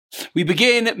We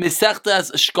begin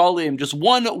Mesechtas Shkalim, just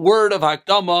one word of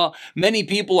Hakdama. Many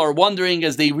people are wondering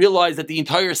as they realize that the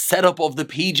entire setup of the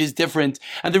page is different.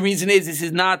 And the reason is, this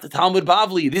is not Talmud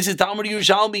Bavli, this is Talmud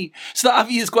Yerushalmi. So the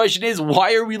obvious question is,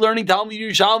 why are we learning Talmud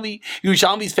Yerushalmi?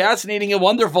 Yerushalmi is fascinating and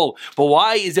wonderful, but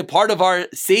why is it part of our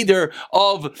Seder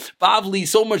of Bavli,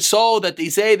 so much so that they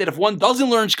say that if one doesn't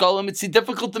learn Shkalim, it's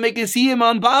difficult to make a siyum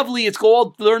on Bavli. It's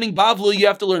called learning Bavli, you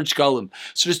have to learn Shkalim.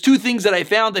 So there's two things that I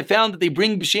found. I found that they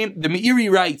bring B'Shem, the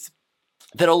Meiri writes,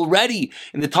 that already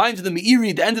in the times of the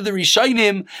Meiri, the end of the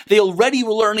Rishonim, they already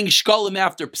were learning Shkalim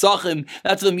after Pesachim.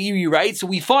 That's what the Meiri writes. So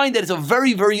we find that it's a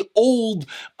very, very old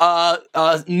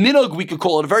minhag, we could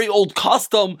call it, a very old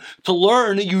custom to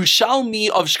learn Yerushalmi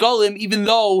of Shkalim, even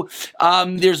though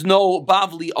there's no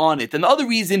Bavli on it. And the other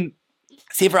reason,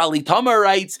 Sefer Ali Tamar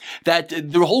writes that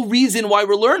the whole reason why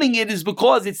we're learning it is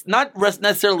because it's not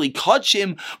necessarily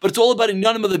Kachim, but it's all about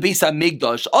Inyanim of the Beis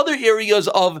HaMikdash. Other areas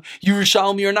of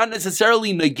Yerushalmi are not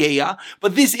necessarily Nageya,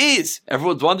 but this is.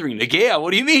 Everyone's wondering, Nageya,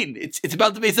 what do you mean? It's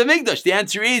about the Beis HaMikdash. The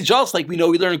answer is, just like we know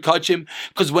we learn Kachim,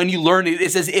 because when you learn it,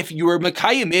 it's as if you were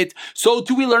Mekayim it, so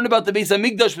too we learn about the Beis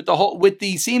HaMikdash with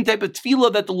the same type of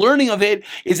tefillah, that the learning of it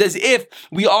is as if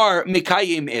we are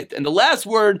Mekayim it. And the last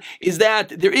word is that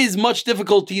there is much difficulty.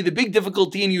 The big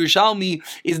difficulty in Yerushalmi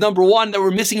is, number one, that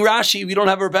we're missing Rashi. We don't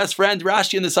have our best friend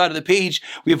Rashi on the side of the page.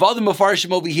 We have other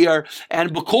Mefarshim over here,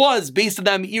 and because based on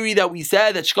that Meiri that we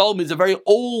said that Shkalim is a very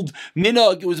old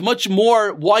minhag, it was much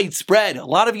more widespread. A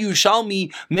lot of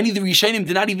Yerushalmi, many of the Rishonim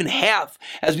did not even have.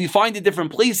 As we find in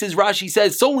different places, Rashi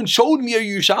says, someone showed me a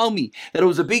Yerushalmi, that it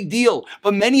was a big deal,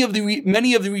 but many of the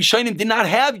Rishonim did not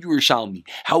have Yerushalmi.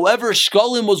 However,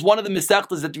 Shkalim was one of the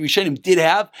Mesechtas that the Rishonim did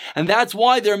have, and that's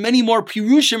why there are many more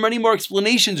Pirushim, many more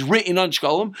explanations written on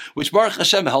Shkalim, which Baruch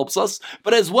Hashem helps us,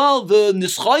 but as well the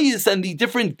Nischayis and the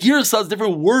different girsas,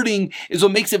 different wording is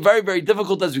what makes it very, very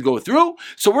difficult as we go through.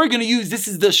 So we're going to use, this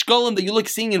is the Shkalim that you're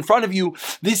seeing in front of you.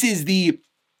 This is the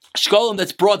Shkalim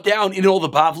that's brought down in all the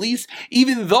Bavlis,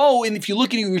 even though, and if you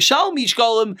look at Yerushalmi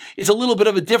Shkalim, it's a little bit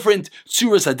of a different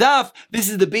Tzuras Hadaf. This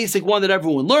is the basic one that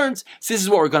everyone learns. So this is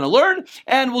what we're going to learn,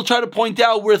 and we'll try to point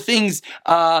out where things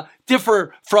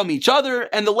differ from each other.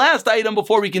 And the last item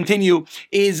before we continue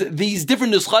is these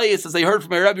different nuschayos, as I heard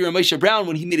from my Rabbi Ramesha Brown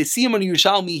when he made a siyum on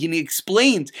Yerushalmi, he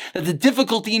explained that the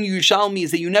difficulty in Yerushalmi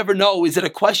is that you never know, is it a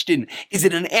question, is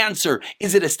it an answer,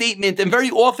 is it a statement, and very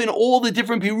often all the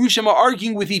different Pirushim are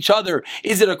arguing with each other.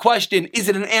 Is it a question, is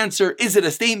it an answer, is it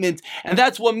a statement? And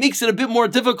that's what makes it a bit more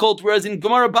difficult, whereas in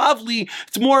Gemara Bavli,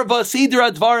 it's more of a Seder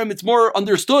Advarim, it's more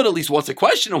understood, at least what's a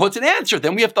question and what's an answer,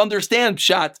 then we have to understand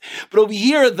Pshat. But over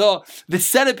here, the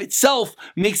setup itself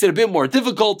makes it a bit more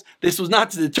difficult. This was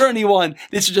not to deter anyone.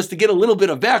 This was just to get a little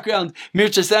bit of background.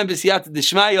 Mircha Sam B'Siyata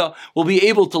Dishmaya will be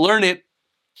able to learn it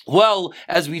well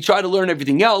as we try to learn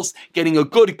everything else, getting a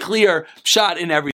good, clear shot in everything.